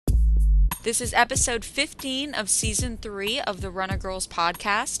This is episode 15 of season 3 of the Runner Girls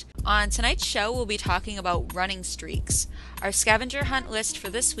podcast. On tonight's show, we'll be talking about running streaks. Our scavenger hunt list for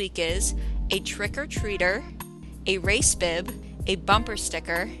this week is a trick-or-treater, a race bib, a bumper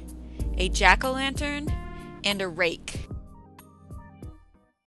sticker, a jack-o'-lantern, and a rake.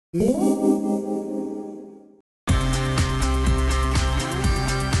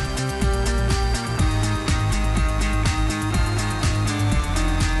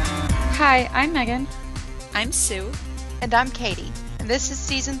 Hi, I'm Megan. I'm Sue. And I'm Katie. And this is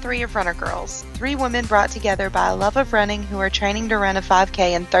season 3 of Runner Girls. 3 women brought together by a love of running who are training to run a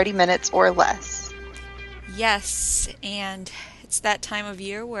 5K in 30 minutes or less. Yes, and it's that time of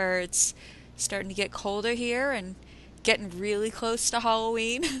year where it's starting to get colder here and getting really close to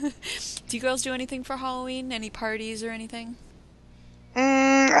Halloween. Do you girls do anything for Halloween? Any parties or anything?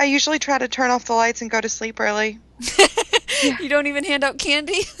 I usually try to turn off the lights and go to sleep early. You don't even hand out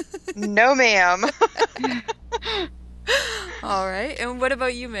candy? No, ma'am. All right. And what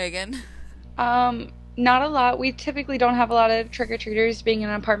about you, Megan? Not a lot. We typically don't have a lot of trick-or-treaters being in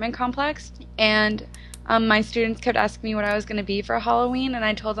an apartment complex, and my students kept asking me what I was going to be for Halloween, and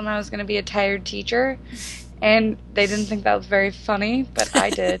I told them I was going to be a tired teacher, and they didn't think that was very funny, but I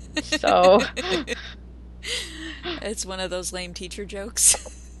did, so... It's one of those lame teacher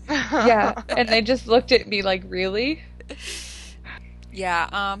jokes. Yeah, and they just looked at me like, really?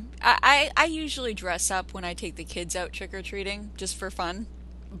 Yeah, I usually dress up when I take the kids out trick-or-treating, just for fun.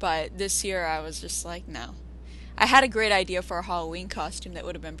 But this year I was just like, no. I had a great idea for a Halloween costume that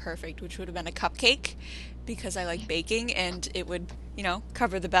would have been perfect, which would have been a cupcake, because I like baking, and it would,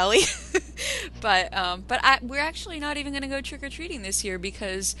 cover the belly. But we're actually not even going to go trick-or-treating this year,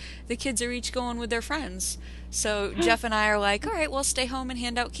 because the kids are each going with their friends. So Jeff and I are like, all right, we'll stay home and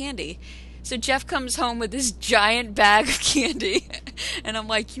hand out candy. So Jeff comes home with this giant bag of candy, and I'm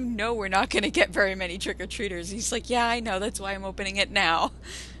like, we're not going to get very many trick-or-treaters. He's like, yeah, I know, that's why I'm opening it now.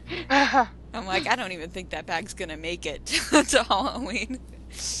 I'm like, I don't even think that bag's going to make it to Halloween.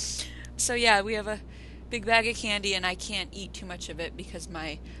 So yeah, we have a big bag of candy, and I can't eat too much of it because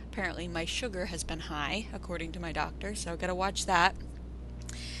apparently my sugar has been high, according to my doctor, so I've got to watch that.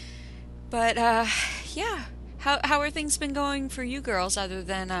 But, yeah, how are things been going for you girls other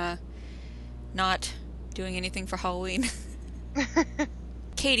than, not doing anything for Halloween?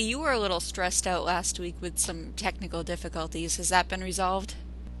 Katie, you were a little stressed out last week with some technical difficulties. Has that been resolved?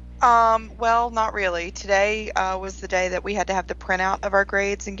 Well, not really. Today was the day that we had to have the printout of our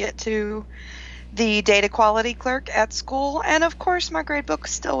grades and get to the data quality clerk at school, and of course my grade book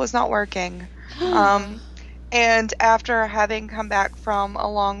still was not working. And after having come back from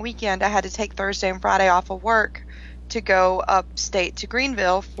a long weekend, I had to take Thursday and Friday off of work to go upstate to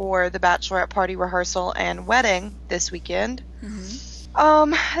Greenville for the bachelorette party rehearsal and wedding this weekend.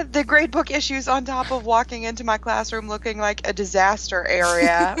 Mm-hmm. The grade book issues on top of walking into my classroom looking like a disaster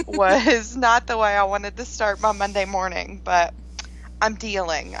area was not the way I wanted to start my Monday morning, but I'm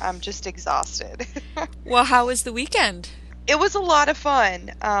dealing. I'm just exhausted. Well, how was the weekend? It was a lot of fun.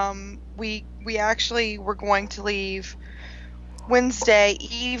 We actually were going to leave Wednesday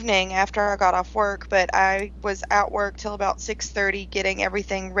evening after I got off work, but I was at work till about 6:30 getting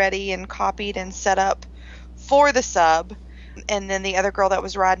everything ready and copied and set up for the sub. And then the other girl that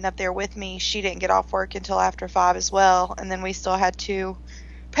was riding up there with me, she didn't get off work until after 5 as well. And then we still had to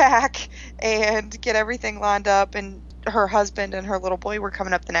pack and get everything lined up, and her husband and her little boy were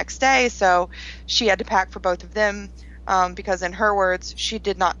coming up the next day, so she had to pack for both of them. Because in her words, she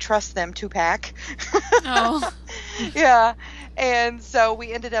did not trust them to pack. Oh. Yeah. And so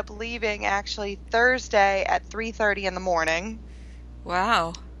we ended up leaving actually Thursday at 3:30 in the morning.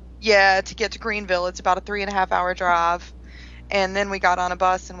 Wow. Yeah, to get to Greenville. It's about a 3.5 hour drive. And then we got on a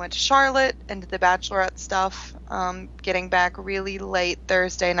bus and went to Charlotte and did the bachelorette stuff, getting back really late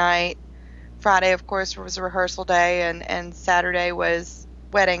Thursday night. Friday, of course, was a rehearsal day, and Saturday was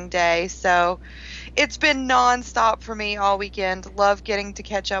wedding day. So it's been nonstop for me all weekend. Love getting to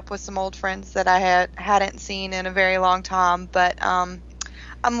catch up with some old friends that I hadn't seen in a very long time. But I'm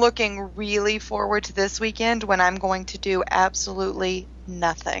looking really forward to this weekend when I'm going to do absolutely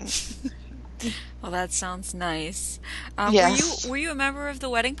nothing. Well, that sounds nice. Yes. Were you a member of the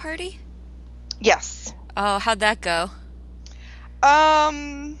wedding party? Yes. Oh, how'd that go?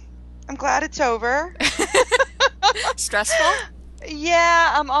 I'm glad it's over. Stressful?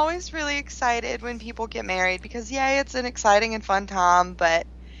 Yeah, I'm always really excited when people get married because, yeah, it's an exciting and fun time, but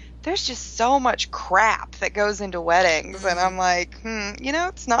there's just so much crap that goes into weddings, and I'm like,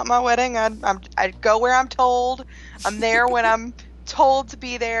 it's not my wedding. I go where I'm told. I'm there when I'm told to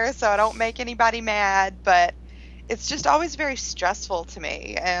be there, so I don't make anybody mad, but it's just always very stressful to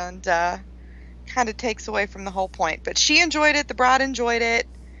me, and kind of takes away from the whole point. But she enjoyed it. The bride enjoyed it.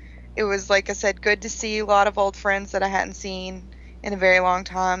 It was, like I said, good to see a lot of old friends that I hadn't seen in a very long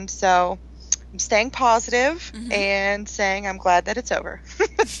time. So I'm staying positive and saying I'm glad that it's over.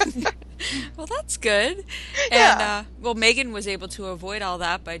 Well, that's good. Yeah. And, well, Megan was able to avoid all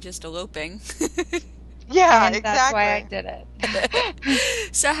that by just eloping. Yeah, And exactly. that's why I did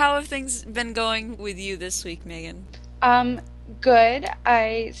it. So how have things been going with you this week, Megan? Good.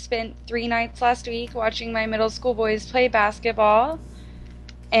 I spent 3 nights last week watching my middle school boys play basketball.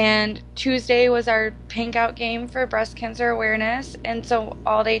 And Tuesday was our pink out game for breast cancer awareness. And so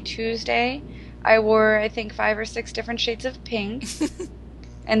all day Tuesday, I wore, I think, 5 or 6 different shades of pink.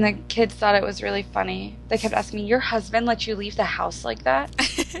 And the kids thought it was really funny. They kept asking me, your husband let you leave the house like that?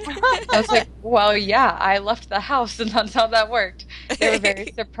 I was like, well, yeah, I left the house, and that's how that worked. They were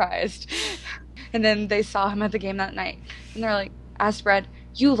very surprised. And then they saw him at the game that night. And they're like, asked Brad,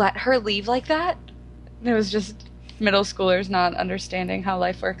 you let her leave like that? And it was just middle schoolers not understanding how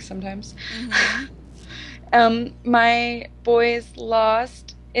life works sometimes. My boys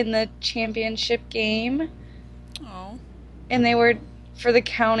lost in the championship game. Oh. And they were for the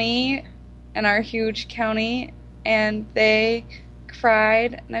county and our huge county, and they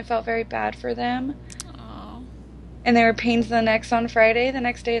cried, and I felt very bad for them. Oh. And they were pains in the necks on Friday, the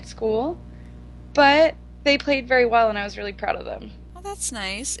next day at school. But they played very well, and I was really proud of them. Well, that's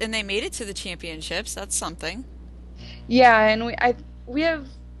nice. And they made it to the championships. That's something. Yeah, and we have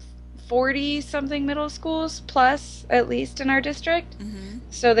 40-something middle schools plus, at least, in our district.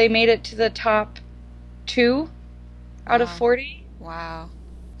 So they made it to the top 2 out of 40. Wow.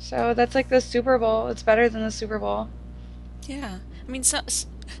 So that's like the Super Bowl. It's better than the Super Bowl. Yeah. I mean,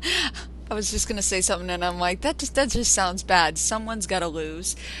 I was just gonna say something, and I'm like, that just sounds bad. Someone's got to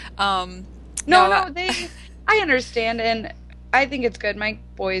lose. No, I understand, and I think it's good. My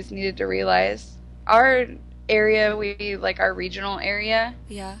boys needed to realize our area, our regional area,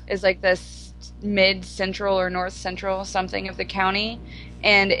 is like this mid-central or north-central something of the county,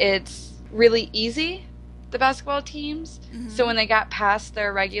 and it's really easy, the basketball teams. So when they got past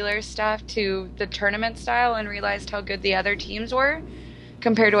their regular stuff to the tournament style and realized how good the other teams were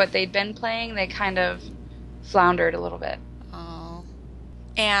compared to what they'd been playing, they kind of floundered a little bit. Oh.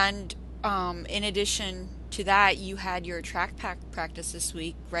 And in addition to that, you had your track practice this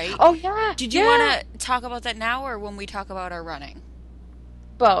week, right? Oh, yeah. Did you want to talk about that now or when we talk about our running?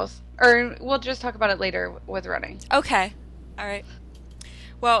 Both. Or we'll just talk about it later with running. Okay. All right.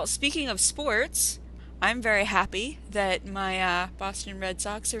 Well, speaking of sports, I'm very happy that my Boston Red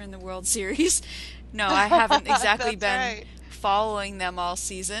Sox are in the World Series. No, I haven't exactly been following them all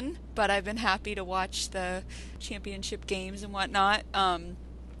season, but I've been happy to watch the championship games and whatnot.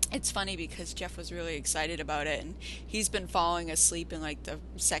 It's funny because Jeff was really excited about it, and he's been falling asleep in like the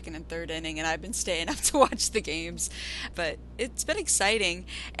second and third inning, and I've been staying up to watch the games. But it's been exciting,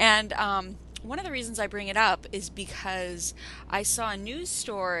 and one of the reasons I bring it up is because I saw a news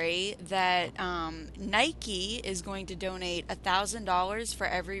story that Nike is going to donate $1,000 for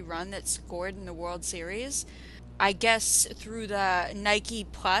every run that's scored in the World Series. I guess through the Nike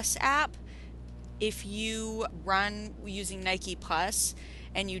Plus app, if you run using Nike Plus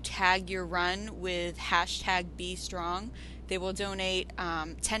and you tag your run with hashtag #BeStrong, they will donate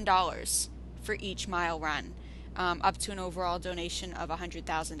 $10 for each mile run, up to an overall donation of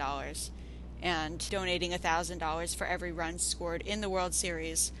 $100,000. And donating $1,000 for every run scored in the World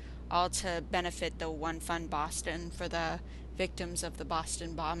Series, all to benefit the One Fund Boston for the victims of the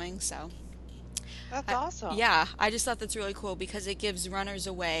Boston bombing. So that's awesome. Yeah, I just thought that's really cool because it gives runners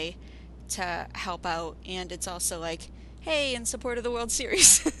a way to help out, and it's also like, hey, in support of the World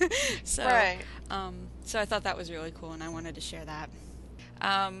Series. So, so I thought that was really cool, and I wanted to share that.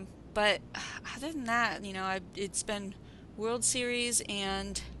 But other than that, it's been World Series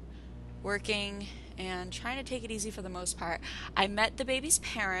and working and trying to take it easy for the most part. I met the baby's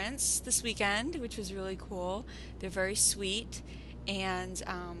parents this weekend, which was really cool. They're very sweet, and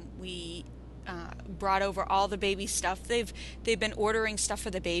we brought over all the baby stuff. They've been ordering stuff for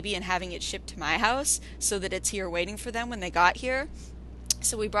the baby and having it shipped to my house so that it's here waiting for them when they got here.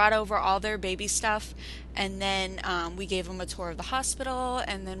 So we brought over all their baby stuff, and then we gave them a tour of the hospital,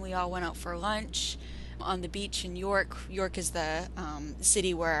 and then we all went out for lunch on the beach in York. York is the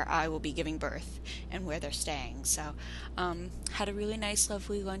city where I will be giving birth and where they're staying. So had a really nice,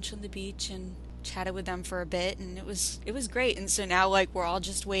 lovely lunch on the beach and chatted with them for a bit, and it was great. And so now we're all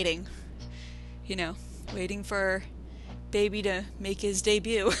just waiting, waiting for baby to make his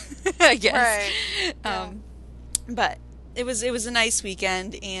debut, I guess. Right. Yeah. But it was a nice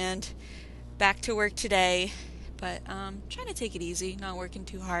weekend, and back to work today. But trying to take it easy, not working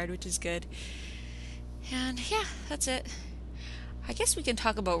too hard, which is good. And yeah, that's it. I guess we can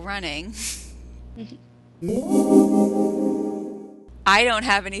talk about running. I don't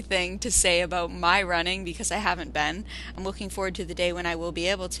have anything to say about my running because I haven't been. I'm looking forward to the day when I will be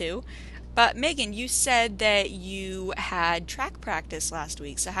able to. But Megan, you said that you had track practice last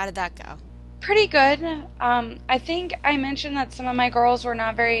week, so how did that go? Pretty good. I think I mentioned that some of my girls were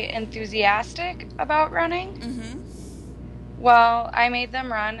not very enthusiastic about running. Mm-hmm. Well, I made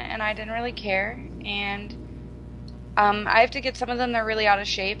them run, and I didn't really care. And I have to get some of them, they're really out of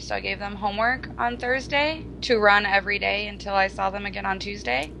shape, so I gave them homework on Thursday to run every day until I saw them again on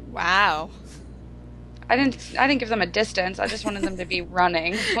Tuesday. Wow. I didn't give them a distance. I just wanted them to be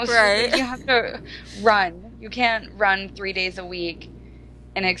running. Right. You have to run. You can't run 3 days a week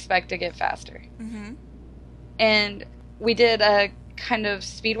and expect to get faster. Mm-hmm. And we did a kind of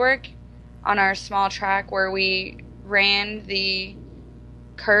speed work on our small track where we ran the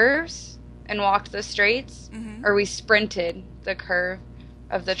curves and walked the straights, Mm-hmm. or we sprinted the curve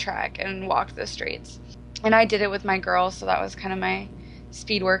of the track and walked the straights. And I did it with my girls, so that was kind of my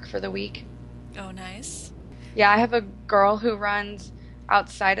speed work for the week. Oh, nice. Yeah, I have a girl who runs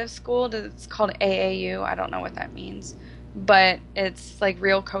outside of school. It's called AAU. I don't know what that means, but it's like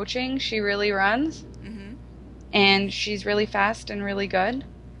real coaching. She really runs, Mm-hmm. and she's really fast and really good.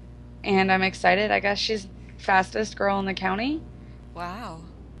 And I'm excited. I guess she's fastest girl in the county. Wow.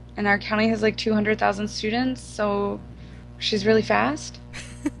 And our county has like 200,000 students, so she's really fast.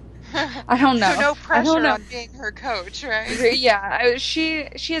 I don't know. So no I pressure don't know. on being her coach, right? Yeah, she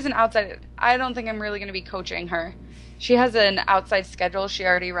is an outside. I don't think I'm really going to be coaching her. She has an outside schedule she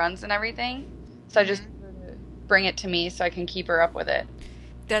already runs and everything, so I just bring it to me so I can keep her up with it.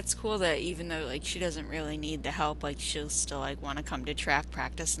 That's cool that even though like she doesn't really need the help, like she'll still like want to come to track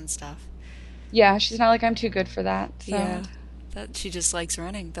practice and stuff. Yeah, she's not like I'm too good for that. So. Yeah. That she just likes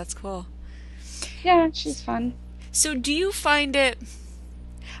running. That's cool. Yeah, she's fun. So do you find it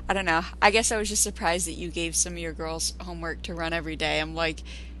I don't know. I guess I was just surprised that you gave some of your girls homework to run every day. I'm like,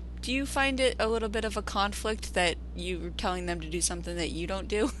 do you find it a little bit of a conflict that you're telling them to do something that you don't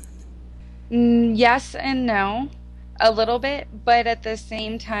do? Yes and no, a little bit, but at the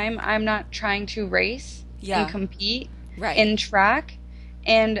same time, I'm not trying to race Yeah. and compete Right. in track.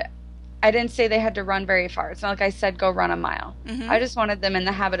 And I didn't say they had to run very far. It's not like I said go run a mile. Mhm. I just wanted them in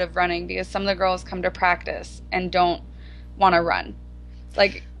the habit of running because some of the girls come to practice and don't want to run.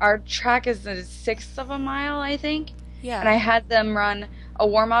 Like our track is a sixth of a mile, I think. Yeah. And I had them run a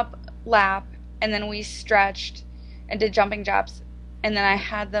warm-up lap, and then we stretched and did jumping jacks, and then I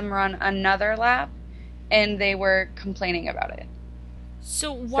had them run another lap, and they were complaining about it.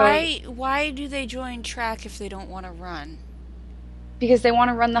 So why do they join track if they don't want to run? Because they want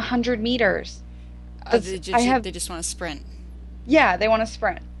to run the 100 meters. They just want to sprint. Yeah, they want to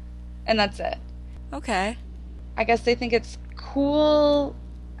sprint, and that's it. Okay. I guess they think it's cool.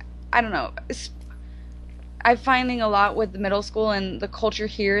 I don't know. I'm finding a lot with the middle school, and the culture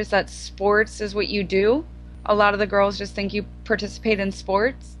here is that sports is what you do. A lot of the girls just think you participate in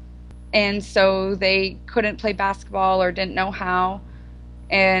sports, and so they couldn't play basketball or didn't know how,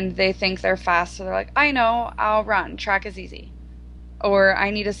 and they think they're fast, so they're like, I know, I'll run. Track is easy. Or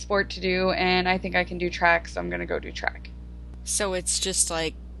I need a sport to do, and I think I can do track, so I'm going to go do track. So it's just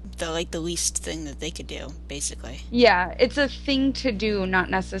like the least thing that they could do, basically. Yeah, it's a thing to do, not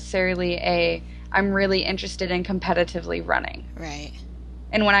necessarily I'm really interested in competitively running. Right.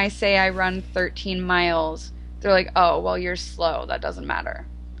 And when I say I run 13 miles, they're like, oh, well, you're slow. That doesn't matter.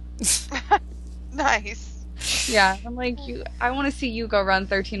 Nice. Yeah, I'm like, I want to see you go run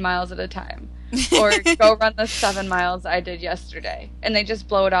 13 miles at a time. Or go run the 7 miles I did yesterday. And they just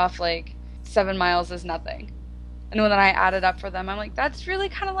blow it off like 7 miles is nothing. And when I add it up for them, I'm like, that's really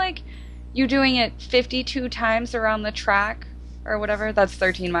kind of like you doing it 52 times around the track or whatever. That's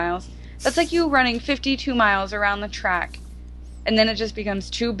 13 miles. That's like you running 52 miles around the track. And then it just becomes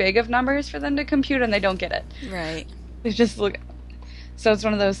too big of numbers for them to compute, and they don't get it. Right. They just look. So it's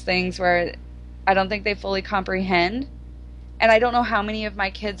one of those things where I don't think they fully comprehend. And I don't know how many of my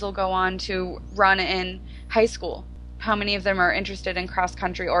kids will go on to run in high school. How many of them are interested in cross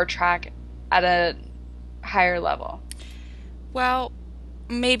country or track at a higher level? Well,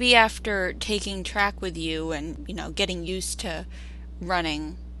 maybe after taking track with you and, getting used to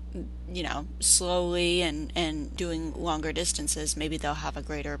running, slowly and doing longer distances, maybe they'll have a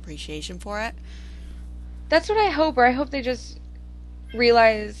greater appreciation for it. That's what I hope, or I hope they just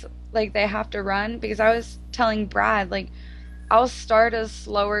realize, like, they have to run. Because I was telling Brad, like, I'll start as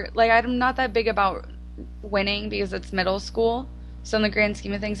slower. Like, I'm not that big about winning because it's middle school. So in the grand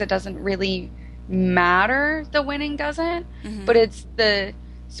scheme of things, it doesn't really matter. The winning doesn't. Mm-hmm. But it's the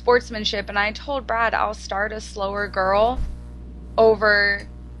sportsmanship, and I told Brad I'll start a slower girl over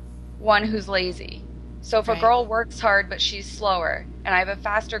one who's lazy. So if a Right. girl works hard but she's slower, and I have a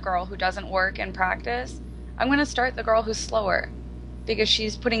faster girl who doesn't work and practice, I'm going to start the girl who's slower because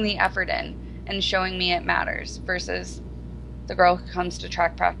she's putting the effort in and showing me it matters versus the girl who comes to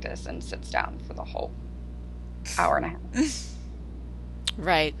track practice and sits down for the whole hour and a half.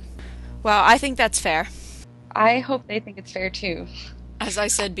 Right. Well, I think that's fair. I hope they think it's fair too. As I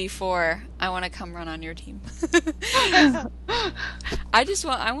said before, I want to come run on your team. I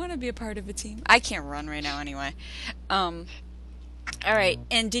want to be a part of a team. I can't run right now anyway. All right.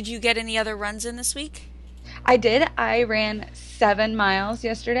 And did you get any other runs in this week? I did. I ran 7 miles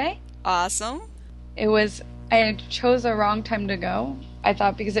yesterday. Awesome. I chose a wrong time to go. I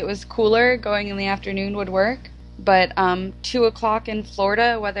thought because it was cooler, going in the afternoon would work. But 2 o'clock in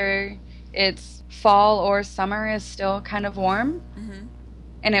Florida, whether it's fall or summer, is still kind of warm. Mm-hmm.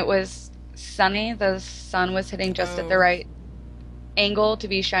 And it was sunny. The sun was hitting just at the Oh. right angle to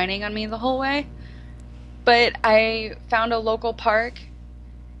be shining on me the whole way. But I found a local park,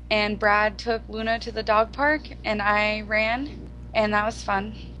 and Brad took Luna to the dog park, and I ran, and that was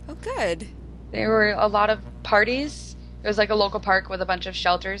fun. Oh, good. There were a lot of parties. It was like a local park with a bunch of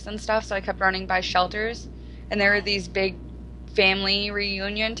shelters and stuff, so I kept running by shelters. And there were these big family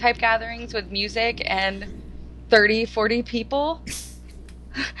reunion type gatherings with music and 30, 40 people.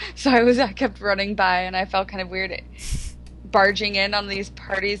 So I kept running by, and I felt kind of weird barging in on these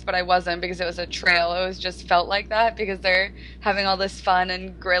parties, but I wasn't because it was a trail. It was just felt like that because they're having all this fun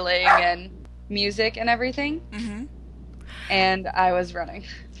and grilling and music and everything. Mm-hmm. And I was running.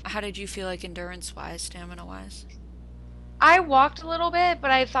 How did you feel like endurance-wise, stamina-wise? I walked a little bit,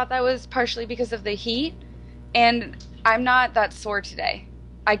 but I thought that was partially because of the heat. And I'm not that sore today.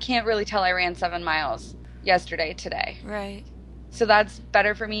 I can't really tell I ran 7 miles today. Right. So that's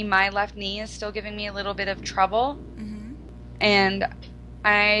better for me. My left knee is still giving me a little bit of trouble. Mm-hmm. And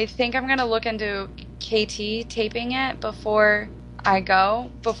I think I'm going to look into KT taping it before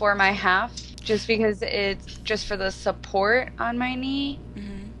my half, just because it's just for the support on my knee,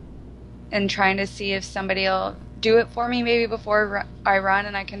 Mm-hmm. and trying to see if somebody will do it for me maybe before I run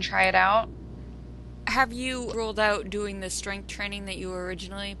and I can try it out. Have you ruled out doing the strength training that you were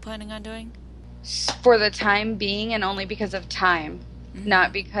originally planning on doing? For the time being, and only because of time, Mhm.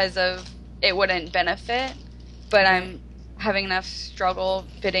 not because of it wouldn't benefit, but I'm having enough struggle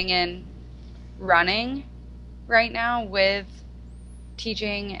fitting in running right now with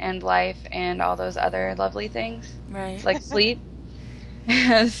teaching and life and all those other lovely things Right. like sleep.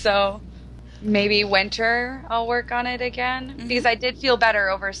 So maybe winter I'll work on it again, Mhm. because I did feel better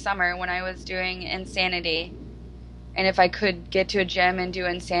over summer when I was doing Insanity. And if I could get to a gym and do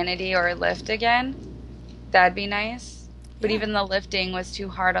Insanity or lift again, that'd be nice. But Yeah. even the lifting was too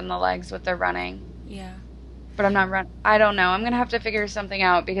hard on the legs with the running. Yeah. But I'm not I don't know. I'm going to have to figure something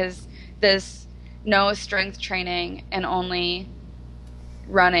out, because this no strength training and only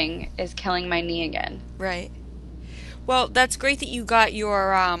running is killing my knee again. Right. Well, that's great that you got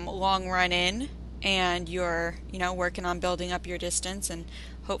your long run in, and you're, working on building up your distance, and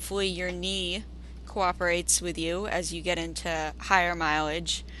hopefully your knee cooperates with you as you get into higher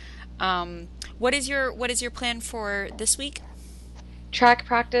mileage. What is your plan for this week? Track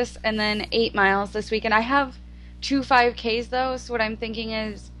practice and then 8 miles this week. And I have 2 5Ks though, so what I'm thinking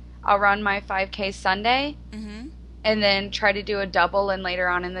is I'll run my 5K Sunday Mm-hmm. and then try to do a double, and later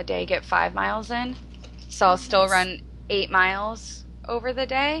on in the day get 5 miles in. So I'll still Nice. run 8 miles over the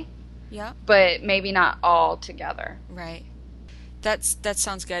day, Yeah. but maybe not all together. Right. That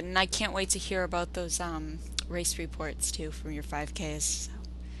sounds good, and I can't wait to hear about those race reports too from your 5Ks. So,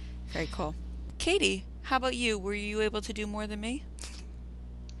 very cool. Katie, how about you? Were you able to do more than me?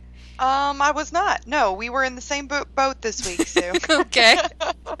 I was not. No, we were in the same boat this week, Sue. Okay.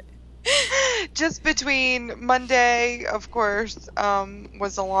 Just between Monday, of course,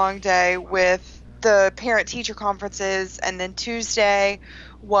 was a long day with the parent-teacher conferences, and then Tuesday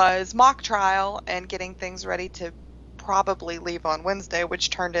was mock trial and getting things ready to probably leave on Wednesday, which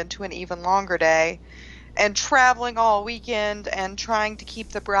turned into an even longer day, and traveling all weekend and trying to keep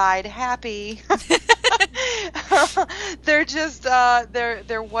the bride happy.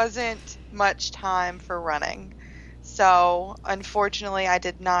 There wasn't much time for running. So, unfortunately, I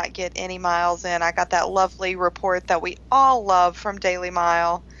did not get any miles in. I got that lovely report that we all love from Daily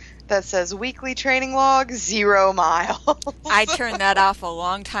Mile that says weekly training log, 0 miles. I turned that off a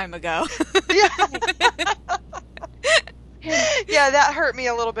long time ago. Yeah. Yeah, that hurt me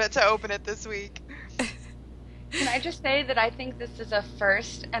a little bit to open it this week. Can I just say that I think this is a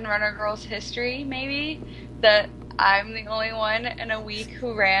first in Runner Girls history, maybe, that I'm the only one in a week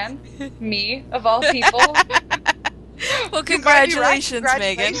who ran. Me, of all people. Well, congratulations,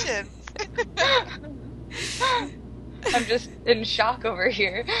 Megan. Congratulations. I'm just in shock over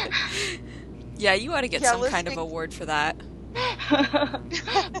here. Yeah, you ought to get some kind of award for that.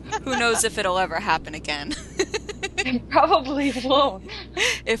 Who knows if it'll ever happen again. It probably won't.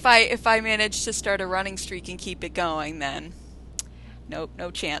 If I manage to start a running streak and keep it going, then nope, no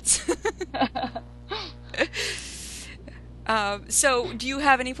chance. So, do you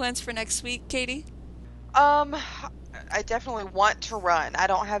have any plans for next week, Katie? I definitely want to run. I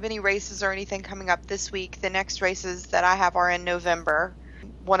don't have any races or anything coming up this week. The next races that I have are in November,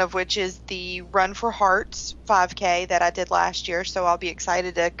 one of which is the Run for Hearts 5K that I did last year, so I'll be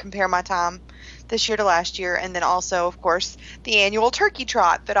excited to compare my time this year to last year. And then also, of course, the annual Turkey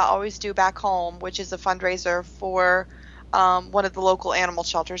Trot that I always do back home, which is a fundraiser for one of the local animal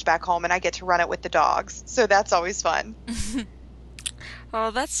shelters back home, and I get to run it with the dogs, so that's always fun.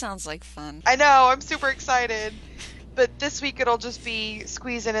 Oh, that sounds like fun. I know, I'm super excited. But this week it'll just be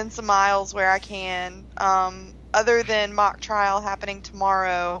squeezing in some miles where I can. Other than mock trial happening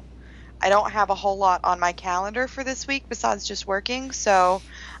tomorrow, I don't have a whole lot on my calendar for this week besides just working, so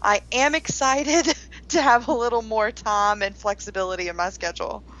I am excited to have a little more time and flexibility in my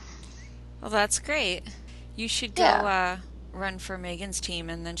schedule. Well, that's great. You should go run for Megan's team,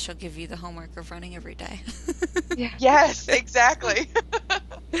 and then she'll give you the homework of running every day. Yeah. Yes, exactly.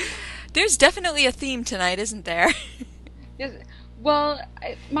 There's definitely a theme tonight, isn't there? Yes. Well,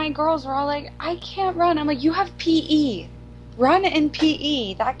 my girls were all like, I can't run. I'm like, you have PE. Run in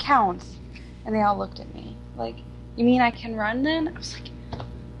PE. That counts. And they all looked at me like, you mean I can run then? I was like...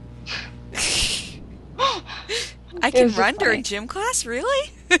 I can run during gym class?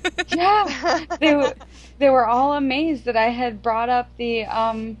 Really? Yeah. They were all amazed that I had brought up the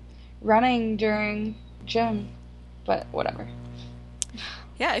running during gym. But whatever.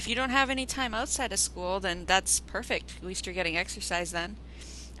 Yeah, if you don't have any time outside of school, then that's perfect. At least you're getting exercise then.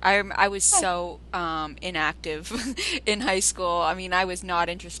 I was so inactive in high school. I mean, I was not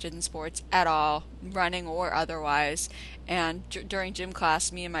interested in sports at all, running or otherwise. And during gym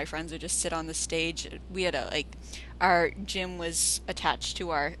class, me and my friends would just sit on the stage. We had our gym was attached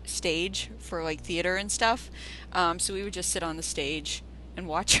to our stage for like theater and stuff. So we would just sit on the stage and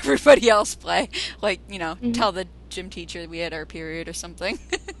watch everybody else play. Like, tell the gym teacher we had our period or something.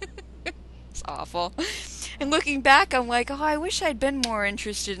 It's awful. And looking back, I'm like, oh, I wish I'd been more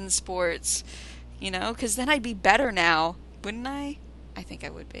interested in sports, because then I'd be better now, wouldn't I? I think I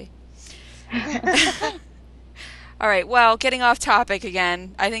would be. All right, well, getting off topic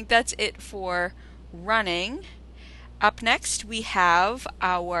again, I think that's it for running. Up next, we have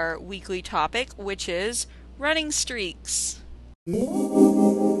our weekly topic, which is running streaks.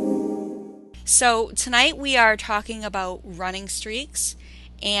 So tonight we are talking about running streaks,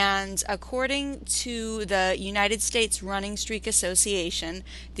 and according to the United States Running Streak Association,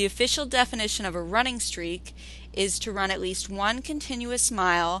 the official definition of a running streak is to run at least one continuous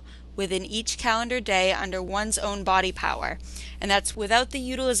mile within each calendar day under one's own body power, and that's without the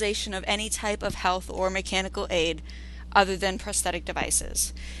utilization of any type of health or mechanical aid other than prosthetic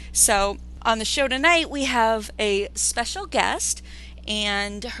devices. So on the show tonight we have a special guest,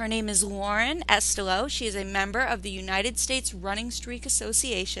 and her name is Lauren Estelo. She is a member of the United States Running Streak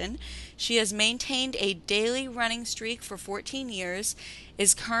Association. She has maintained a daily running streak for 14 years,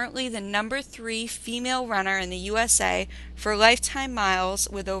 is currently the number 3 female runner in the USA for lifetime miles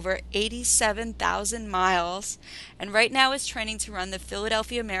with over 87,000 miles, and right now is training to run the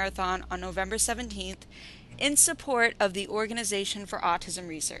Philadelphia Marathon on November 17th in support of the Organization for Autism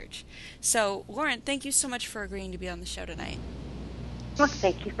Research. So, Lauren, thank you so much for agreeing to be on the show tonight. Well,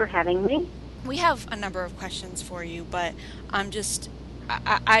 thank you for having me. We have a number of questions for you, but I just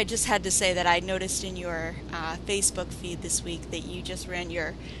had to say that I noticed in your Facebook feed this week that you just ran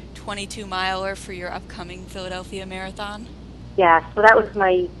your 22-miler for your upcoming Philadelphia Marathon. Yeah, so that was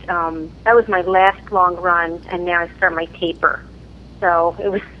my last long run, and now I start my taper. So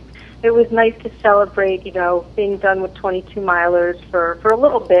it was nice to celebrate, being done with 22 milers for a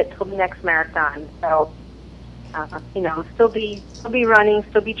little bit till the next marathon. So. Still be running,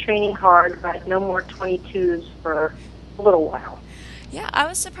 still be training hard, but no more 22s for a little while. Yeah, I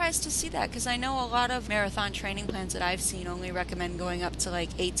was surprised to see that because I know a lot of marathon training plans that I've seen only recommend going up to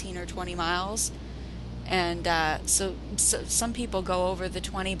like 18 or 20 miles. And so some people go over the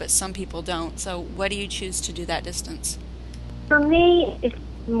 20, but some people don't. So what do you choose to do that distance? For me, it's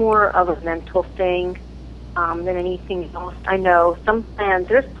more of a mental thing than anything else. I know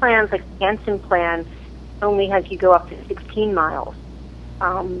there's plans like the Hanson plan, only has you go up to 16 miles.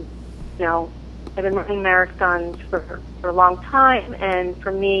 I've been running marathons for a long time, and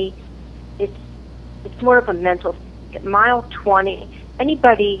for me, it's more of a mental thing. At mile 20,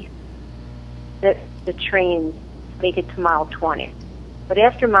 anybody that trains make it to mile 20. But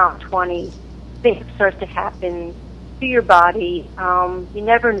after mile 20, things start to happen to your body. You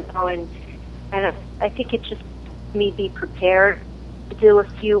never know, and I think it just me be prepared to do a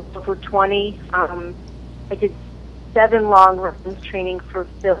few over 20. I did 7 long runs training for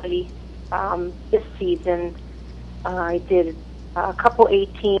Philly this season. I did a couple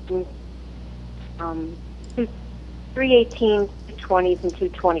 18s, 3 18s, 2 20s, and 2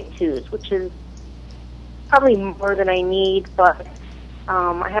 22s, which is probably more than I need, but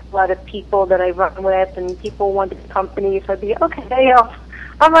I have a lot of people that I run with, and people want the company, so I'd be, okay,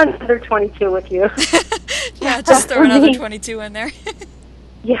 I'll run another 22 with you. Yeah, just throw another 22 in there.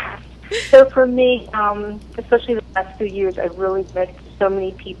 Yeah. So for me, especially the last few years, I've really met so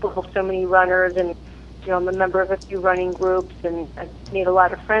many people, so many runners, and I'm a member of a few running groups, and I've made a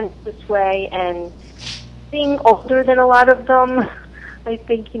lot of friends this way. And being older than a lot of them, I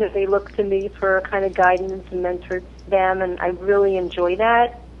think they look to me for kind of guidance and mentor to them, and I really enjoy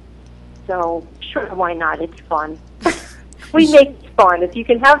that. So sure, why not? It's fun. We make it fun. If you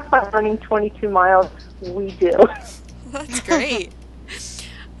can have fun running 22 miles, we do. That's great.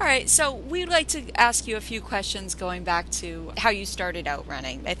 All right, so we'd like to ask you a few questions going back to how you started out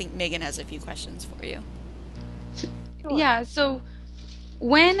running. I think Megan has a few questions for you. Sure. Yeah, so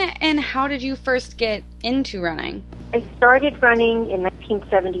when and how did you first get into running? I started running in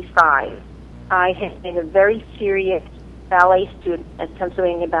 1975. I had been a very serious ballet student at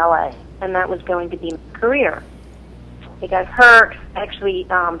Pennsylvania Ballet, and that was going to be my career. I got hurt, actually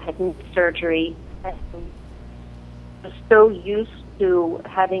had knee surgery, and was so used to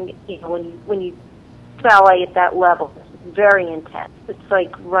having, when you ballet at that level, it's very intense. It's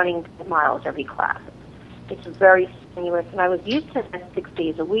like running 10 miles every class. It's very strenuous, and I was used to that 6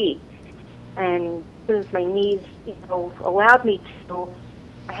 days a week. And as soon as my knees, allowed me to,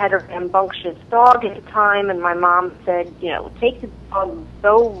 I had a rambunctious dog at the time, and my mom said, take the dog,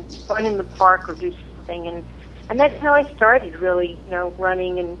 go run in the park or do something. And that's how I started, really,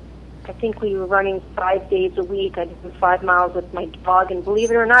 running. And I think we were running 5 days a week. I did 5 miles with my dog, and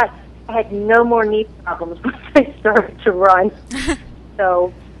believe it or not, I had no more knee problems once I started to run.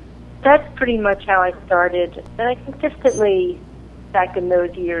 So that's pretty much how I started. And I consistently, back in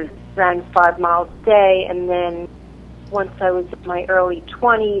those years, ran 5 miles a day. And then once I was in my early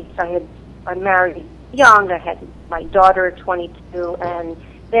 20s, I married young. I had my daughter at 22, and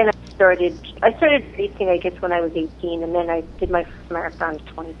then I started racing, I guess, when I was 18, and then I did my first marathon at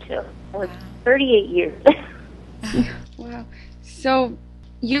 22. I was 38 years. Wow. So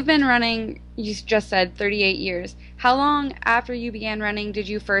you've been running, you just said 38 years. How long after you began running did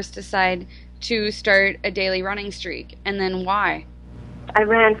you first decide to start a daily running streak, and then why? I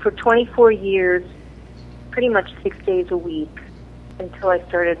ran for 24 years, pretty much 6 days a week, until I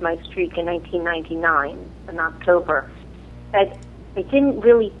started my streak in 1999, in October. I didn't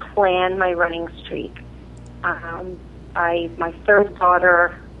really plan my running streak. My third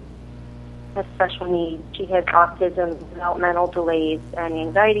daughter has special needs. She has autism, developmental delays, and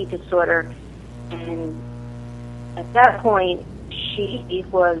anxiety disorder. And at that point, she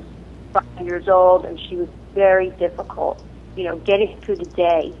was 5 years old, and she was very difficult. Getting through the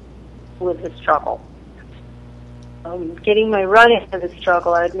day was a struggle. Getting my run in was a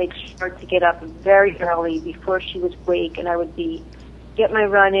struggle. I would make sure to get up very early before she was awake, and I would get my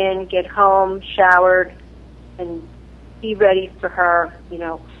run in, get home, showered, and be ready for her,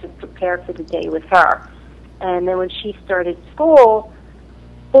 to prepare for the day with her. And then when she started school,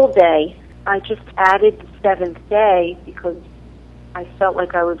 full day, I just added the 7th day because I felt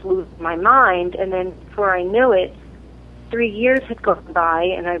like I was losing my mind. And then before I knew it, 3 years had gone by,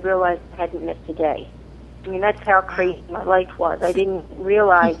 and I realized I hadn't missed a day. I mean, that's how crazy my life was. I didn't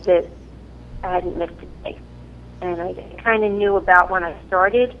realize that I hadn't missed a day. And I kind of knew about when I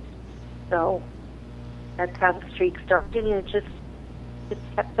started, so that's how the streak started, and it just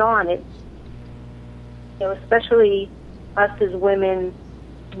kept on. Especially us as women,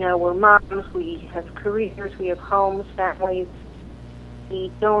 we're moms, we have careers, we have homes, families.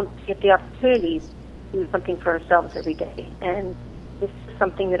 We don't get the opportunities to do something for ourselves every day, and this is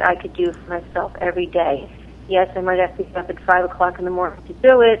something that I could do for myself every day. Yes, I might have to get up at 5 o'clock in the morning to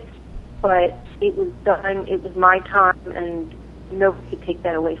do it, but it was done. It was my time, and nobody could take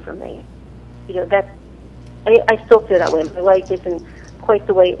that away from me. I still feel that way. My life isn't quite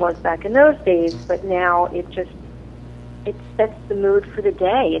the way it was back in those days, but now it sets the mood for the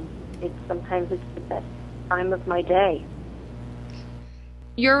day. Sometimes it's the best time of my day.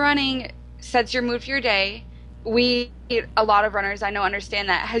 You're running sets your mood for your day. A lot of runners I know understand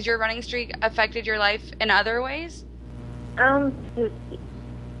that. Has your running streak affected your life in other ways? Um,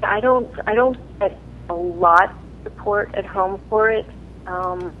 I don't get a lot of support at home for it.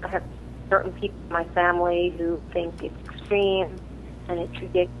 I have certain people in my family who think it's extreme and it's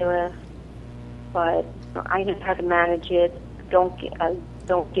ridiculous, but I know how to manage it. I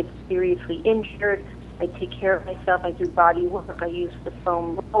don't get seriously injured. I take care of myself. I do body work. I use the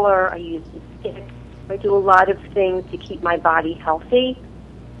foam roller. I use the stick. I do a lot of things to keep my body healthy.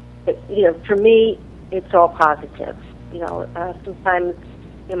 But, for me, it's all positive. Sometimes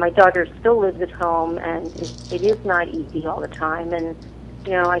my daughter still lives at home, and it is not easy all the time. And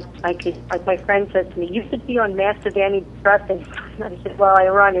I could, like my friend said to me, you should be on massive antidepressants. And I said, well, I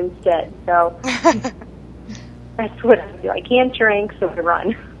run instead. So that's what I do. I can't drink, so I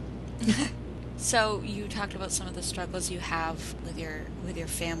run. So you talked about some of the struggles you have with your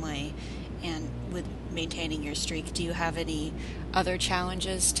family and with maintaining your streak. Do you have any other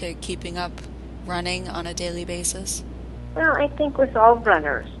challenges to keeping up running on a daily basis? Well, I think with all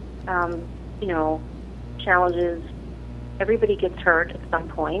runners, challenges, everybody gets hurt at some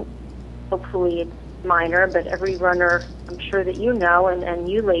point. Hopefully it's minor, but every runner, I'm sure that and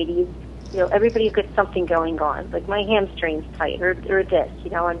you ladies, everybody gets something going on. Like my hamstring's tight or this,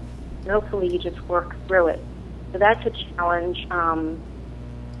 and hopefully you just work through it. So that's a challenge.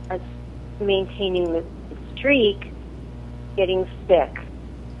 As maintaining the streak, getting sick,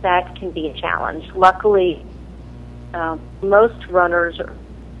 that can be a challenge. Luckily, most runners are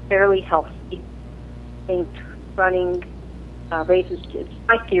fairly healthy. I think running raises, it's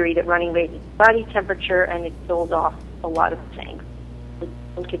my theory that running raises body temperature and it kills off a lot of things. I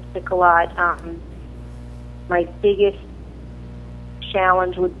don't get sick a lot. My biggest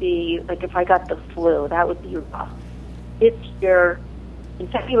challenge would be, like if I got the flu, that would be rough. This year, in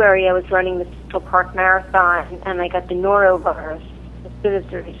February, I was running the Central Park Marathon, and I got the norovirus as soon as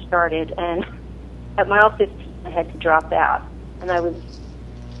it started, and at mile 15, I had to drop out, and I was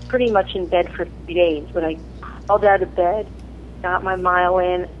pretty much in bed for 3 days, but I crawled out of bed, got my mile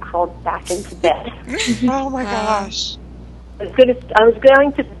in, crawled back into bed. Oh my gosh. I was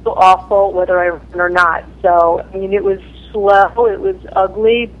going to feel awful whether I ran or not, so, it was slow, it was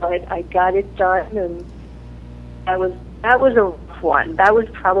ugly, but I got it done, and that was a rough one. That was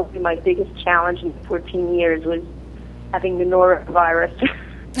probably my biggest challenge in 14 years, was having the norovirus,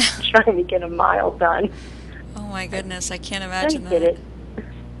 trying to get a mile done. Oh my goodness, I can't imagine I did that. it.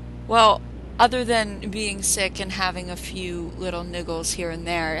 Well, other than being sick and having a few little niggles here and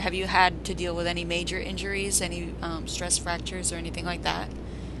there, have you had to deal with any major injuries, any stress fractures or anything like that?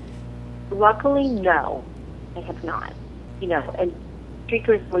 Luckily, no, I have not. And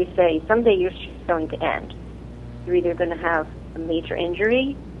streakers always say, someday your streak's going to end. You're either going to have a major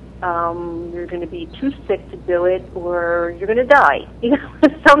injury, you're going to be too sick to do it, or you're going to die.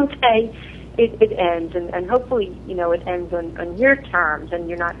 Someday it ends, and hopefully, it ends on your terms, and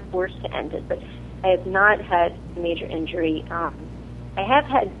you're not forced to end it. But I have not had a major injury. I have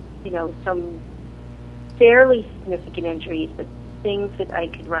had, some fairly significant injuries, but things that I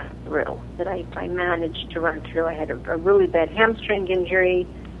could run through, that I managed to run through. I had a really bad hamstring injury.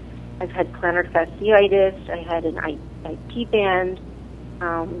 I've had plantar fasciitis. I had an IT band.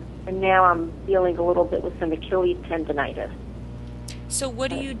 And now I'm dealing a little bit with some Achilles tendonitis. So what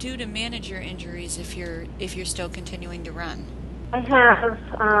do you do to manage your injuries if you're still continuing to run? I have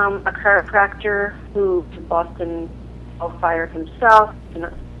a chiropractor who's a Boston qualifier himself, and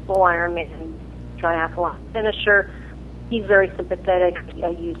a full Ironman triathlon finisher. He's very sympathetic. I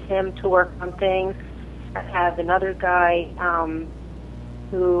use him to work on things. I have another guy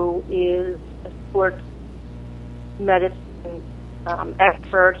who is a sports medicine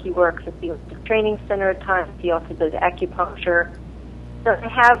expert. He works at the Olympic Training Center at times. He also does acupuncture. So I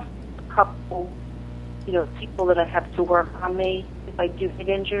have a couple, people that I have to work on me if I do get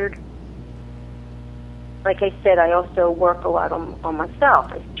injured. Like I said, I also work a lot on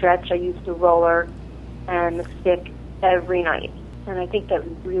myself. I stretch. I use the roller and the stick every night, and I think that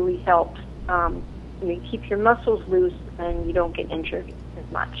really helps. You keep your muscles loose, and you don't get injured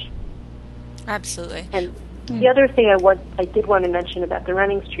as much. Absolutely. And the other thing I did want to mention about the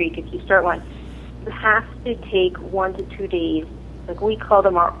running streak, if you start one, you have to take 1 to 2 days. Like we call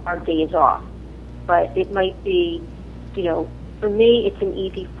them our days off, but it might be, for me, it's an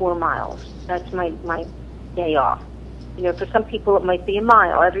easy 4 miles. That's my day off. For some people it might be a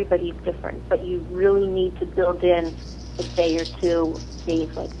mile. Everybody's different, but you really need to build in a day or 2 days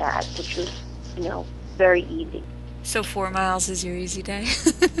like that, which is, very easy. So 4 miles is your easy day?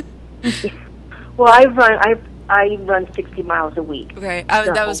 Well, I run 60 miles a week. Okay,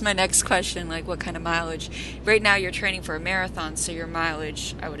 So, that was my next question, like what kind of mileage? Right now you're training for a marathon, so your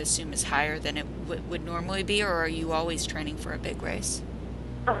mileage, I would assume, is higher than it would normally be, or are you always training for a big race?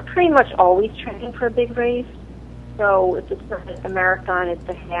 I'm pretty much always training for a big race. So if it's not a marathon, it's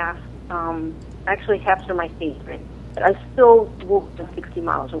a half. Actually, halves are my favorite. But I still will run 60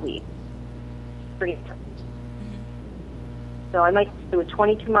 miles a week. Pretty much. So I might do a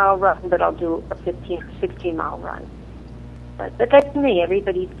 22-mile run, but I'll do a 15 or 16-mile run. But that's me.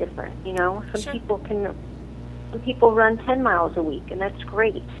 Everybody's different, you know. Some people run 10 miles a week, and that's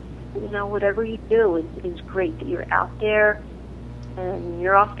great. You know, whatever you do is great. That you're out there and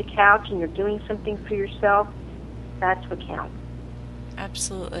you're off the couch and you're doing something for yourself. That's what counts.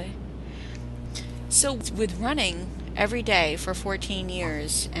 Absolutely. So with running every day for 14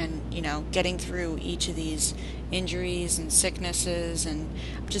 years and, you know, getting through each of these injuries and sicknesses and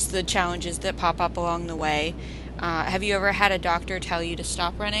just the challenges that pop up along the way, have you ever had a doctor tell you to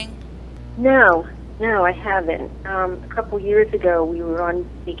stop running? No, I haven't. A couple years ago, we were on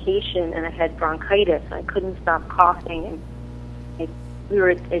vacation and I had bronchitis and I couldn't stop coughing. And we were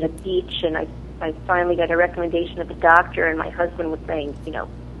at a beach and I finally got a recommendation of a doctor, and my husband was saying, you know,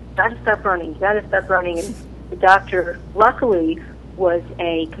 you gotta stop running. And the doctor, luckily, was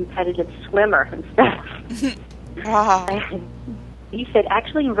a competitive swimmer himself. Wow. And he said,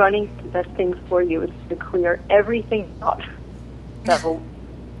 actually, running is the best thing for you. Is to clear everything out. So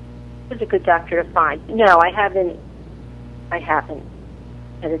it was a good doctor to find. No, I haven't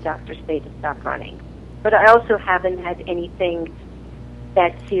had a doctor say to stop running. But I also haven't had anything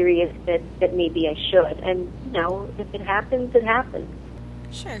that serious that maybe I should. And, you know, if it happens, it happens.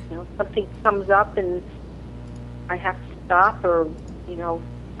 Sure. You know, something comes up and I have to stop, or, you know,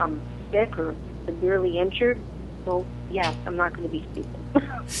 I'm sick or severely injured. Well, yes, I'm not going to be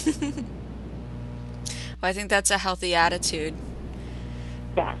stupid. Well, I think that's a healthy attitude.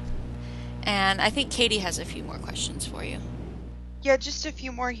 Yes. And I think Katie has a few more questions for you. Yeah, just a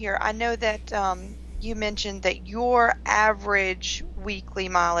few more here. I know that you mentioned that your average weekly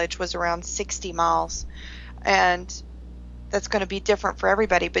mileage was around 60 miles, and that's going to be different for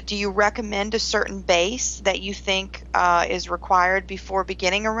everybody. But do you recommend a certain base that you think is required before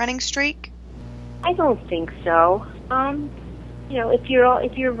beginning a running streak? I don't think so. You know, if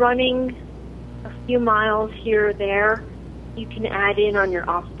you're running a few miles here or there, you can add in on your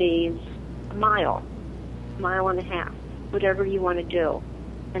off days a mile and a half, whatever you want to do,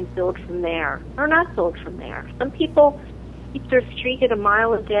 and build from there, or not build from there. Some people keep their streak at a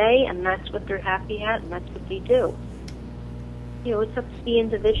mile a day, and that's what they're happy at, and that's what they do. You know, it's up to the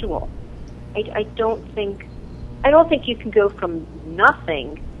individual. I don't think you can go from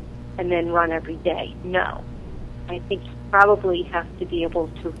nothing and then run every day. No. I think you probably have to be able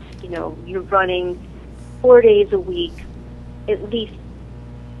to, you know, you're running 4 days a week, at least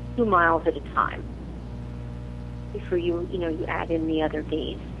 2 miles at a time, before you add in the other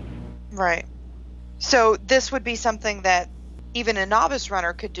days. Right. So this would be something that even a novice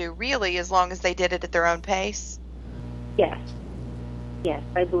runner could do, really, as long as they did it at their own pace? Yes. Yes,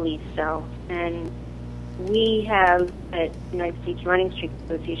 I believe so. And we have at United States Running Streak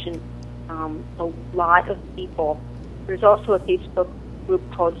Association a lot of people. There's also a Facebook group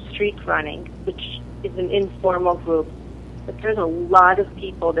called Streak Running, which is an informal group. But there's a lot of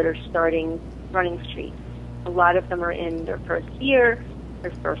people that are starting running streaks. A lot of them are in their first year,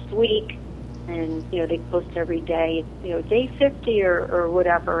 their first week, and, you know, they post every day, you know, day 50 or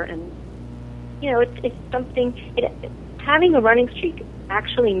whatever. And, you know, it's something, having a running streak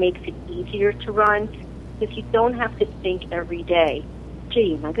actually makes it easier to run, because you don't have to think every day,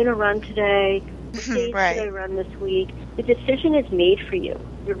 gee, am I going to run today? What day Right. should I run this week? The decision is made for you.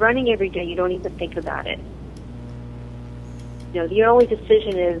 You're running every day. You don't even think about it. You know, the only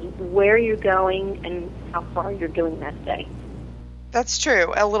decision is where you're going and how far you're doing that day. That's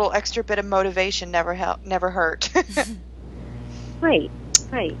true. A little extra bit of motivation never hurt. Right.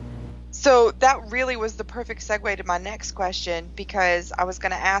 So that really was the perfect segue to my next question, because I was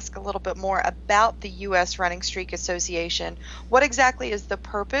going to ask a little bit more about the U.S. Running Streak Association. What exactly is the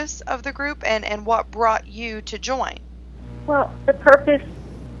purpose of the group, and what brought you to join? Well, the purpose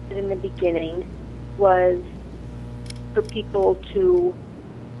in the beginning was for people to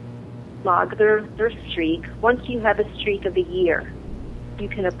log their streak. Once you have a streak of a year, you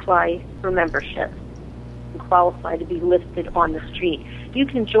can apply for membership and qualify to be listed on the streak. You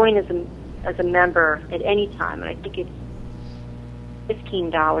can join as a member at any time, and I think it's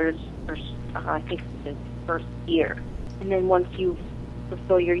 $15 for I think it's the first year. And then once you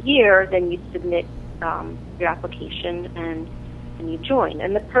fulfill your year, then you submit your application and you join.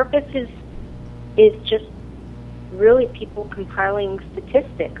 And the purpose is just really people compiling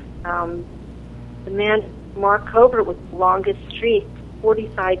statistics. The man, Mark Covert, with the longest streak,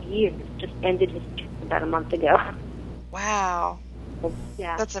 45 years, just ended his streak about a month ago. Wow.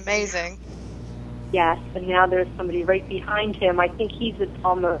 Yeah. That's amazing. Yes, and now there's somebody right behind him. I think he's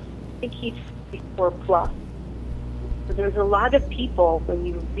 54 plus. So there's a lot of people, when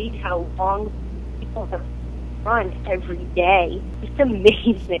you read how long people have run every day, it's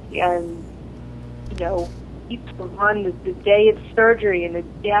amazing. And, people run the day of surgery and the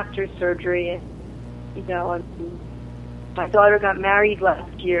day after surgery. And, and my daughter got married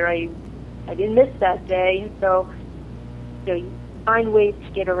last year. I didn't miss that day. So, you find ways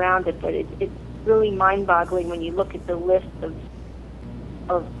to get around it, but it's really mind-boggling when you look at the list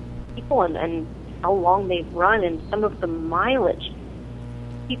of people and how long they've run and some of the mileage.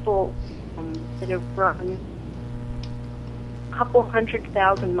 People that have run a couple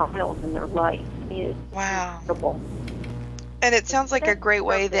 100,000 miles in their life. I mean, it's incredible. And it sounds like a great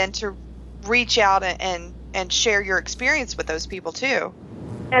way then to reach out and share your experience with those people too.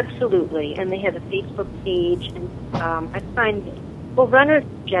 Absolutely, and they have a Facebook page, and I find, runners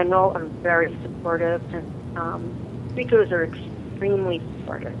in general are very supportive, and streakers are extremely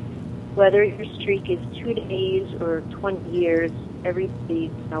supportive. Whether your streak is 2 days or 20 years,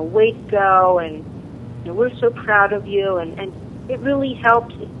 everybody's, way to go, and we're so proud of you, and it really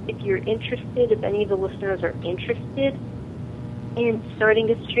helps if you're interested, if any of the listeners are interested in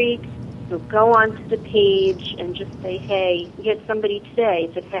starting a streak. So go onto the page and just say, hey, we had somebody today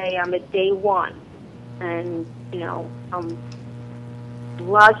said, hey, I'm at day 1. And, I'm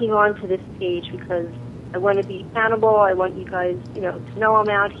logging onto this page because I want to be accountable. I want you guys, to know I'm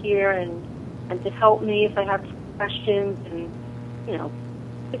out here and to help me if I have questions. And,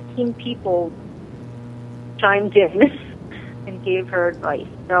 15 people chimed in and gave her advice.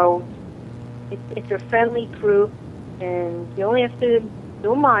 So it's a friendly group, and you only have to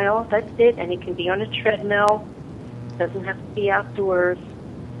do a mile, that's it, and it can be on a treadmill. It doesn't have to be outdoors.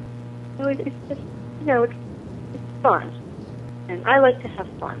 So it's just, it's fun. And I like to have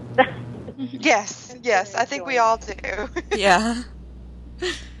fun. Yes, I think we all do. Yeah.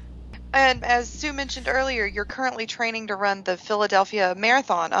 And as Sue mentioned earlier, you're currently training to run the Philadelphia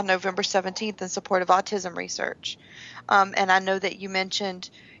Marathon on November 17th in support of autism research. And I know that you mentioned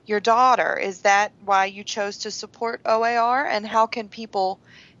your daughter. Is that why you chose to support OAR? And how can people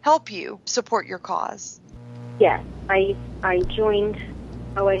help you support your cause? Yes, I joined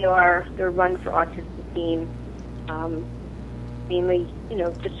OAR, the Run for Autism team, mainly,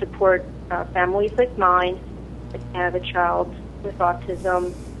 to support families like mine that have a child with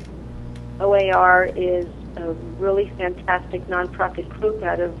autism. OAR is a really fantastic nonprofit group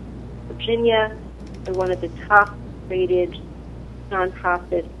out of Virginia. They're one of the top-rated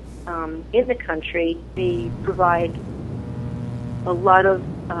nonprofits in the country. They provide a lot of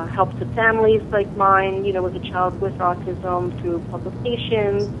help to families like mine, with a child with autism through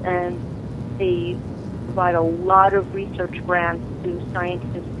publications, and they provide a lot of research grants to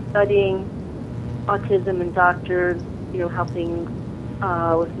scientists studying autism and doctors, helping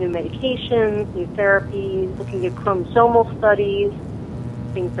with new medications, new therapies, looking at chromosomal studies,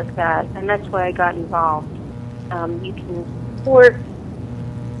 things like that. And that's why I got involved. You can support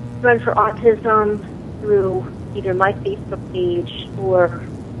Run for Autism through either my Facebook page or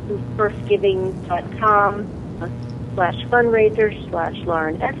through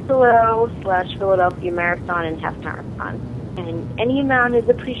firstgiving.com/fundraiser/Lauren Estolo/Philadelphia Marathon and Half Marathon. And any amount is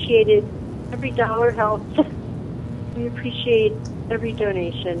appreciated. Every dollar helps. We appreciate every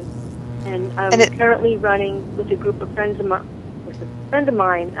donation. And I'm currently running with a group of friends of mine. With a friend of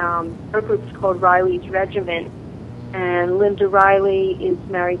mine, her group's called Riley's Regiment, and Linda Riley is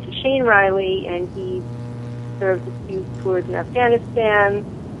married to Shane Riley, and he served a few tours in Afghanistan.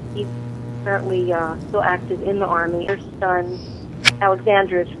 He's currently still active in the Army. Her son,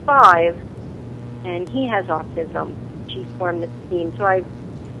 Alexander, is 5, and he has autism. She formed this team, so I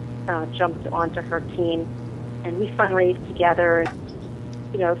jumped onto her team, and we fundraised together.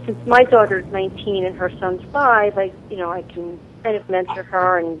 Since my daughter's 19 and her son's 5, I can kind of mentor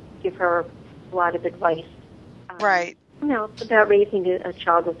her and give her a lot of advice. Right. It's about raising a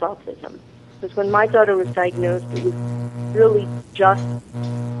child with autism. Because when my daughter was diagnosed, it was really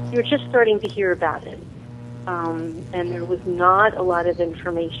you were just starting to hear about it. And there was not a lot of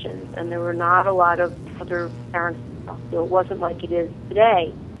information, and there were not a lot of other parents. So it wasn't like it is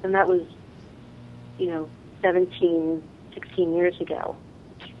today. And that was, 17, 16 years ago.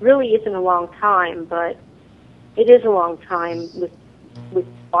 It really isn't a long time, but it is a long time with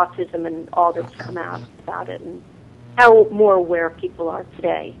autism and all that's come out about it and how more aware people are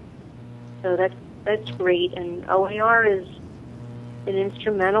today. So that's that's great. And OAR has been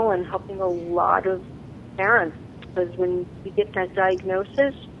instrumental in helping a lot of parents, because when you get that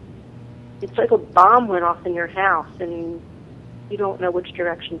diagnosis, it's like a bomb went off in your house, and you don't know which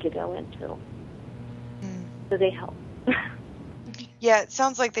direction to go into. So they help. Yeah, it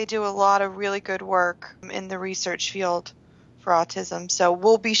sounds like they do a lot of really good work in the research field for autism. So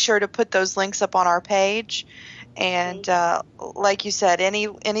we'll be sure to put those links up on our page. And like you said, any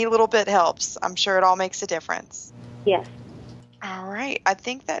little bit helps. I'm sure it all makes a difference. Yes. All right. I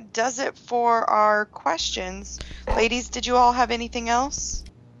think that does it for our questions. Ladies, did you all have anything else?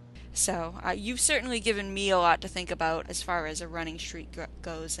 So, you've certainly given me a lot to think about as far as a running streak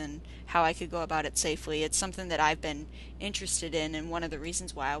goes and how I could go about it safely. It's something that I've been interested in and one of the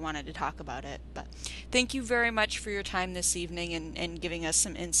reasons why I wanted to talk about it. But thank you very much for your time this evening and giving us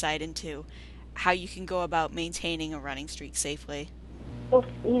some insight into how you can go about maintaining a running streak safely. Well,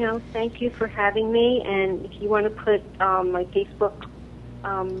 thank you for having me. And if you want to put my Facebook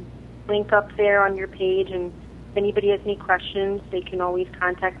link up there on your page, and if anybody has any questions, they can always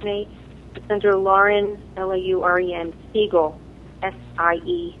contact me. It's under Lauren, Lauren, Siegel,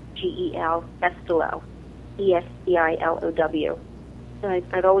 Siegel, Estilow, Estilow. So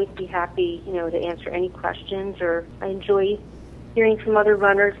I'd always be happy, to answer any questions, or I enjoy hearing from other